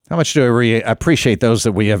How much do we appreciate those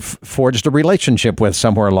that we have forged a relationship with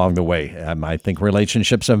somewhere along the way? I think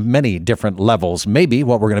relationships of many different levels, maybe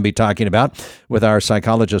what we're going to be talking about with our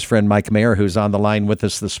psychologist friend Mike Mayer, who's on the line with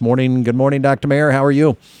us this morning. Good morning, Dr. Mayer. How are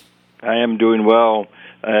you? I am doing well.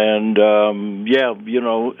 And, over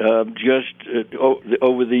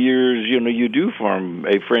the years, you do form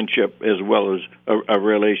a friendship as well as a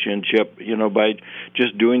relationship, by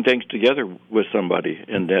just doing things together with somebody.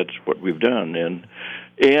 And that's what we've done.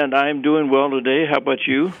 And I'm doing well today. How about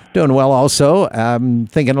you? Doing well also. I'm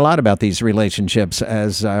thinking a lot about these relationships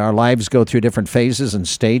as our lives go through different phases and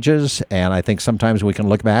stages. And I think sometimes we can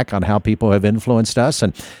look back on how people have influenced us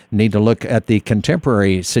and need to look at the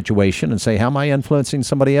contemporary situation and say, how am I influencing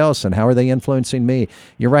somebody else and how are they influencing me?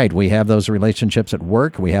 You're right. We have those relationships at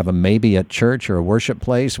work. We have them maybe at church or a worship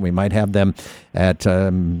place. We might have them at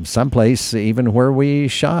some place even where we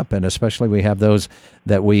shop. And especially we have those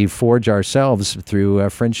that we forge ourselves through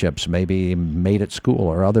friendships, maybe made at school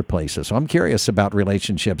or other places. So I'm curious about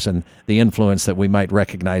relationships and the influence that we might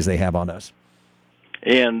recognize they have on us.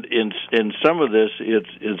 And in some of this,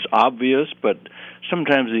 it's obvious, but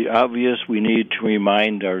sometimes the obvious we need to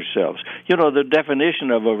remind ourselves. The definition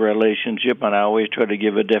of a relationship, and I always try to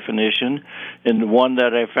give a definition, and the one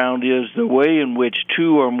that I found is the way in which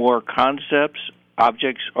two or more concepts,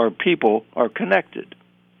 objects, or people are connected.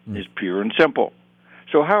 It's pure and simple.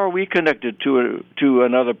 So how are we connected to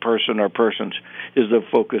another person or persons is the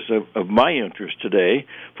focus of my interest today.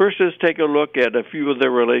 First, let's take a look at a few of the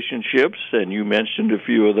relationships, and you mentioned a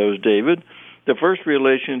few of those, David. The first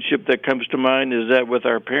relationship that comes to mind is that with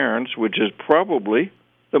our parents, which is probably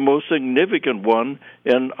the most significant one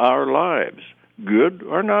in our lives, good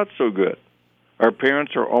or not so good. Our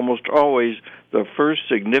parents are almost always the first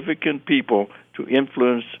significant people to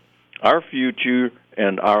influence our future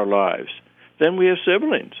and our lives. Then we have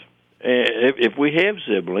siblings. If we have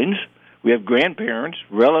siblings, we have grandparents,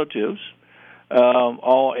 relatives,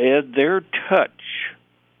 all add their touch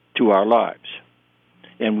to our lives.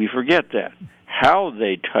 And we forget that. How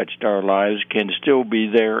they touched our lives can still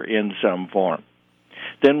be there in some form.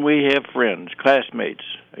 Then we have friends, classmates.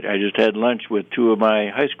 I just had lunch with two of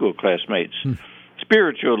my high school classmates.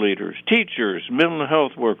 Spiritual leaders, teachers, mental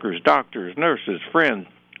health workers, doctors, nurses, friends,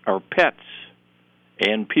 our pets,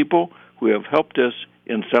 and people who have helped us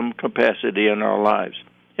in some capacity in our lives.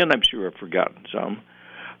 And I'm sure I've forgotten some.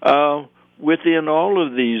 Within all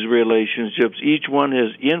of these relationships, each one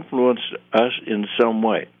has influenced us in some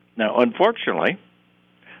way. Now, unfortunately,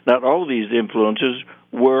 not all of these influences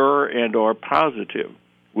were and are positive.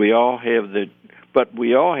 We all have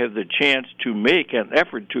the chance to make an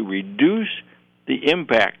effort to reduce the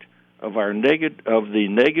impact of the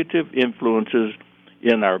negative influences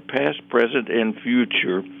in our past, present, and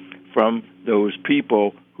future from those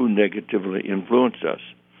people who negatively influenced us.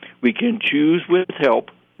 We can choose with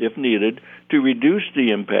help, if needed, to reduce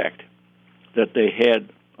the impact that they had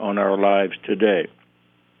on our lives today.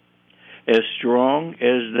 As strong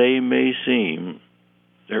as they may seem,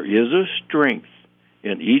 there is a strength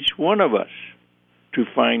in each one of us to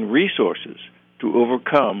find resources to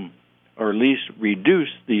overcome or at least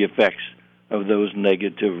reduce the effects of those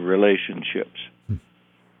negative relationships.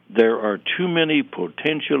 There are too many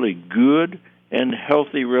potentially good and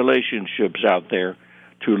healthy relationships out there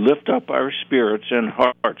to lift up our spirits and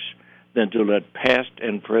hearts than to let past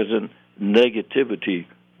and present negativity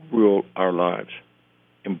rule our lives.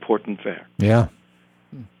 Important fact. Yeah.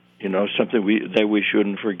 Something that we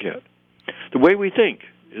shouldn't forget. The way we think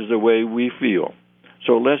is the way we feel.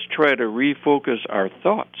 So let's try to refocus our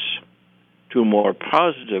thoughts to more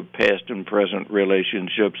positive past and present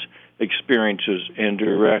relationships, experiences, and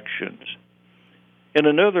directions. And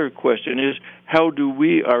another question is, how do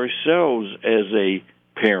we ourselves as a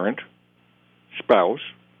parent, spouse,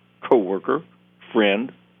 coworker,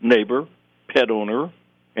 friend, neighbor, pet owner,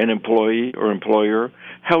 an employee or employer,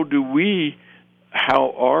 how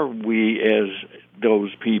are we as those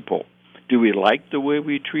people? Do we like the way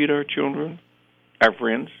we treat our children, our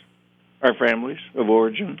friends, our families of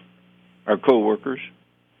origin, our coworkers?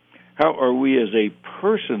 How are we as a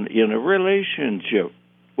person in a relationship?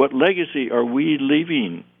 What legacy are we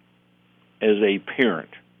leaving as a parent,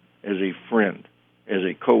 as a friend, as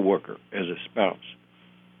a coworker, as a spouse?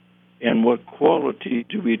 And what quality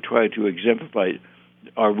do we try to exemplify?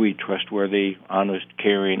 Are we trustworthy, honest,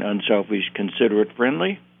 caring, unselfish, considerate,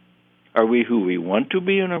 friendly? Are we who we want to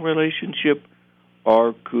be in a relationship,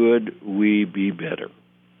 or could we be better?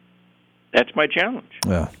 That's my challenge.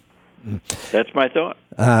 Yeah. That's my thought.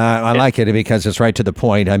 I like it because it's right to the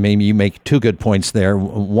point. I mean, you make two good points there.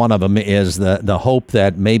 One of them is the hope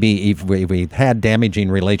that maybe if we've had damaging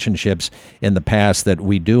relationships in the past, that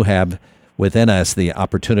we do have within us the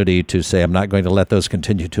opportunity to say, I'm not going to let those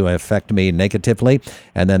continue to affect me negatively.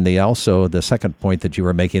 And then also the second point that you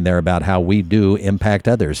were making there about how we do impact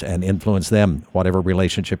others and influence them, whatever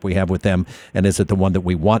relationship we have with them. And is it the one that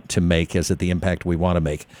we want to make? Is it the impact we want to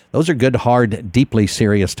make? Those are good, hard, deeply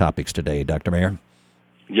serious topics today, Dr. Mayer.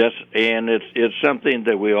 Yes, and it's something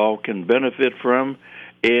that we all can benefit from.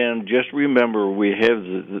 And just remember, we have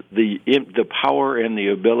the power and the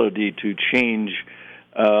ability to change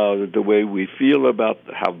the way we feel about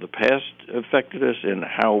how the past affected us and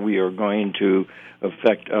how we are going to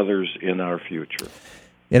affect others in our future.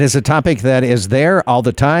 It is a topic that is there all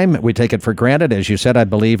the time. We take it for granted, as you said, I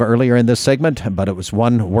believe, earlier in this segment, but it was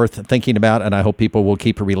one worth thinking about, and I hope people will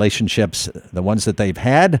keep relationships, the ones that they've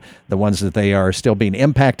had, the ones that they are still being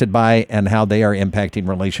impacted by, and how they are impacting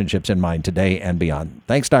relationships in mind today and beyond.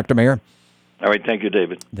 Thanks, Dr. Mayer. All right. Thank you,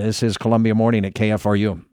 David. This is Columbia Morning at KFRU.